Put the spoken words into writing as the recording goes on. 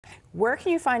Where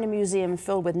can you find a museum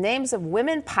filled with names of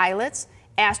women pilots,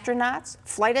 astronauts,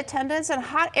 flight attendants, and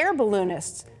hot air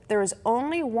balloonists? There is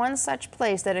only one such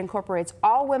place that incorporates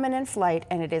all women in flight,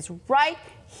 and it is right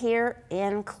here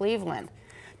in Cleveland.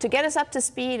 To get us up to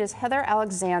speed is Heather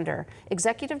Alexander,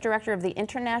 Executive Director of the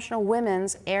International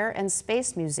Women's Air and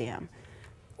Space Museum.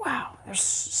 Wow, there's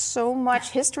so much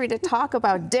history to talk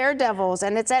about. Daredevils,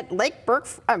 and it's at Burke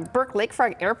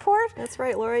Lakefront Airport? That's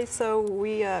right, Lori. So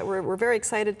we're very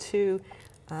excited to,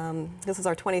 this is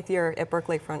our 20th year at Burke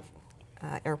Lakefront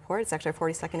Airport. It's actually our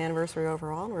 42nd anniversary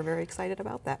overall, and we're very excited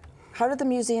about that. How did the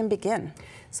museum begin?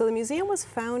 So the museum was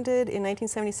founded in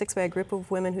 1976 by a group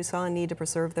of women who saw a need to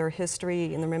preserve their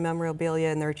history and their memorabilia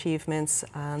and their achievements.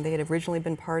 They had originally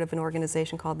been part of an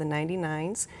organization called the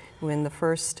 99s when the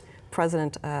first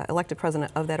president, elected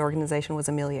president of that organization was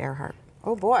Amelia Earhart.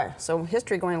 Oh boy, so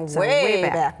history going way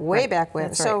back with.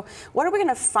 That's so right. What are we going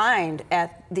to find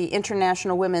at the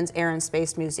International Women's Air and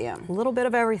Space Museum? A little bit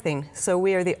of everything. So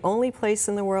we are the only place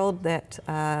in the world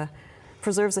that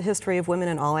preserves the history of women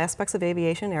in all aspects of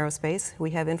aviation and aerospace.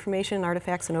 We have information and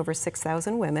artifacts on over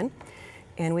 6,000 women.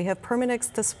 And we have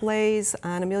permanent displays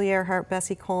on Amelia Earhart,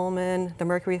 Bessie Coleman, the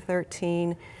Mercury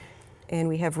 13, and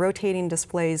we have rotating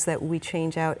displays that we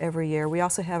change out every year. We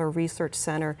also have a research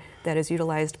center that is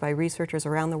utilized by researchers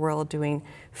around the world doing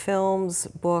films,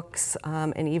 books,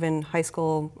 and even high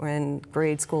school and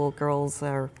grade school girls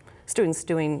or students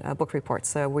doing book reports.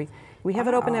 So we have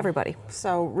it open to everybody.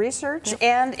 So research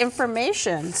and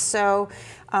information. So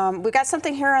we got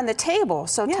something here on the table.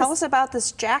 So tell us about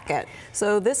this jacket.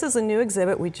 So this is a new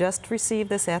exhibit. We just received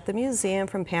this at the museum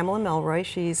from Pamela Melroy.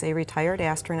 She's a retired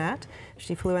astronaut.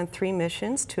 She flew on 3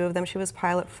 missions. 2 of them she was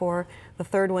pilot for. The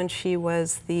third one she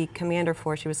was the commander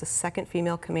for. She was the second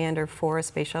female commander for a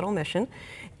space shuttle mission.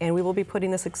 And we will be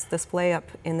putting this display up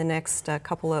in the next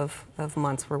couple of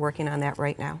months. We're working on that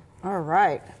right now. All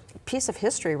right. Piece of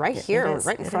history right here,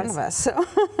 right in front of us. So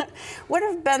what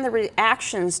have been the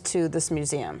reactions to this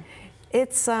museum?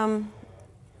 It's,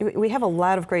 we have a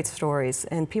lot of great stories,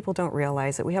 and people don't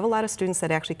realize it. We have a lot of students that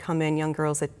actually come in, young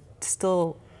girls that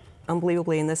still,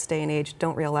 unbelievably in this day and age,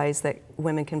 don't realize that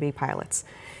women can be pilots.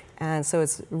 And so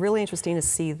it's really interesting to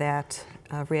see that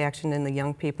reaction in the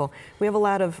young people. We have a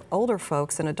lot of older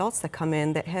folks and adults that come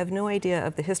in that have no idea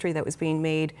of the history that was being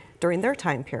made during their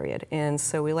time period. And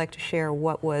so we like to share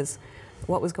what was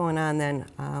going on then.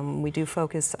 We do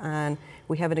focus on,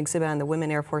 we have an exhibit on the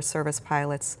Women Air Force Service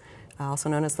pilots, also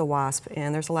known as the WASP,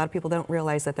 and there's a lot of people that don't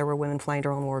realize that there were women flying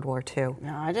during World War II.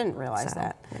 No, I didn't realize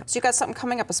that. Yeah. So you got something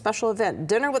coming up, a special event,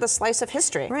 Dinner with a Slice of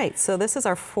History. Right, so this is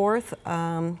our 4th,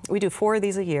 we do 4 of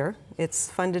these a year.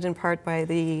 It's funded in part by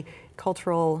the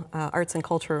Cultural Arts and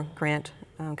Culture Grant,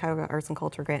 Cuyahoga Arts and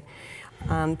Culture Grant.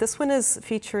 This one is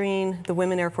featuring the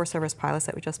Women Air Force Service pilots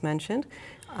that we just mentioned.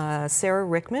 Sarah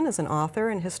Rickman is an author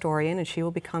and historian, and she will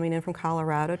be coming in from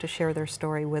Colorado to share their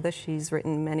story with us. She's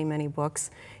written many, many books,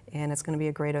 and it's going to be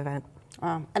a great event.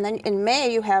 And then in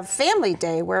May you have Family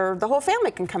Day where the whole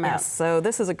family can come out. Yes, so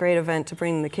this is a great event to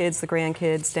bring the kids, the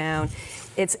grandkids down.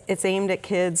 It's aimed at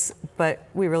kids, but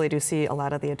we really do see a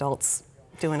lot of the adults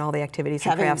doing all the activities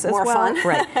and crafts as well. Fun.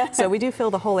 Right. So we do fill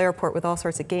the whole airport with all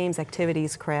sorts of games,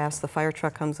 activities, crafts. The fire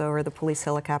truck comes over, the police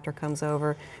helicopter comes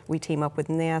over. We team up with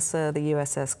NASA, the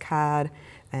USS Cod,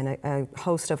 and a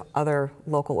host of other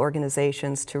local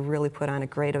organizations to really put on a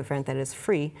great event that is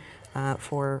free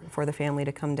for the family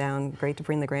to come down. Great to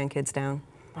bring the grandkids down.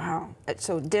 Wow.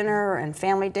 So dinner and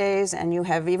family days, and you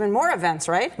have even more events,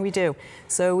 right? We do.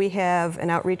 So we have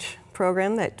an outreach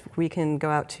program that we can go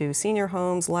out to senior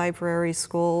homes, libraries,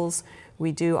 schools.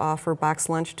 We do offer box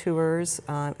lunch tours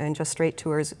and just straight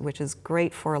tours, which is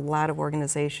great for a lot of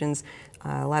organizations.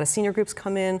 A lot of senior groups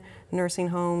come in, nursing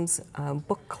homes,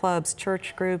 book clubs,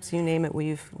 church groups, you name it,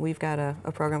 we've got a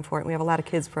program for it. And we have a lot of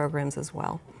kids programs as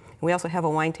well. We also have a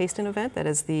wine tasting event that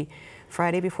is the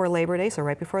Friday before Labor Day, so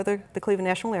right before the Cleveland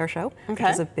National Air Show, which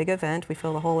is a big event. We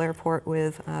fill the whole airport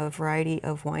with a variety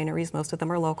of wineries. Most of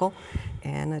them are local,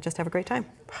 and just have a great time.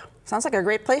 Sounds like a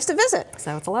great place to visit.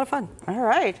 So it's a lot of fun. All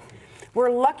right.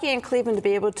 We're lucky in Cleveland to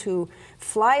be able to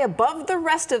fly above the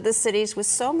rest of the cities with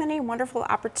so many wonderful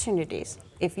opportunities.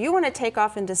 If you want to take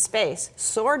off into space,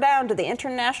 soar down to the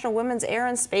International Women's Air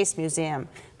and Space Museum.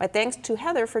 My thanks to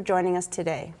Heather for joining us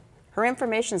today. Her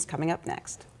information is coming up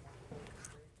next.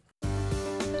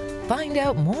 Find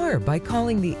out more by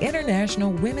calling the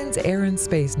International Women's Air and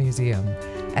Space Museum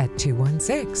at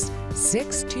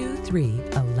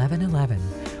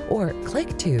 216-623-1111 or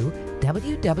click to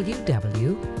www.iwasm.org.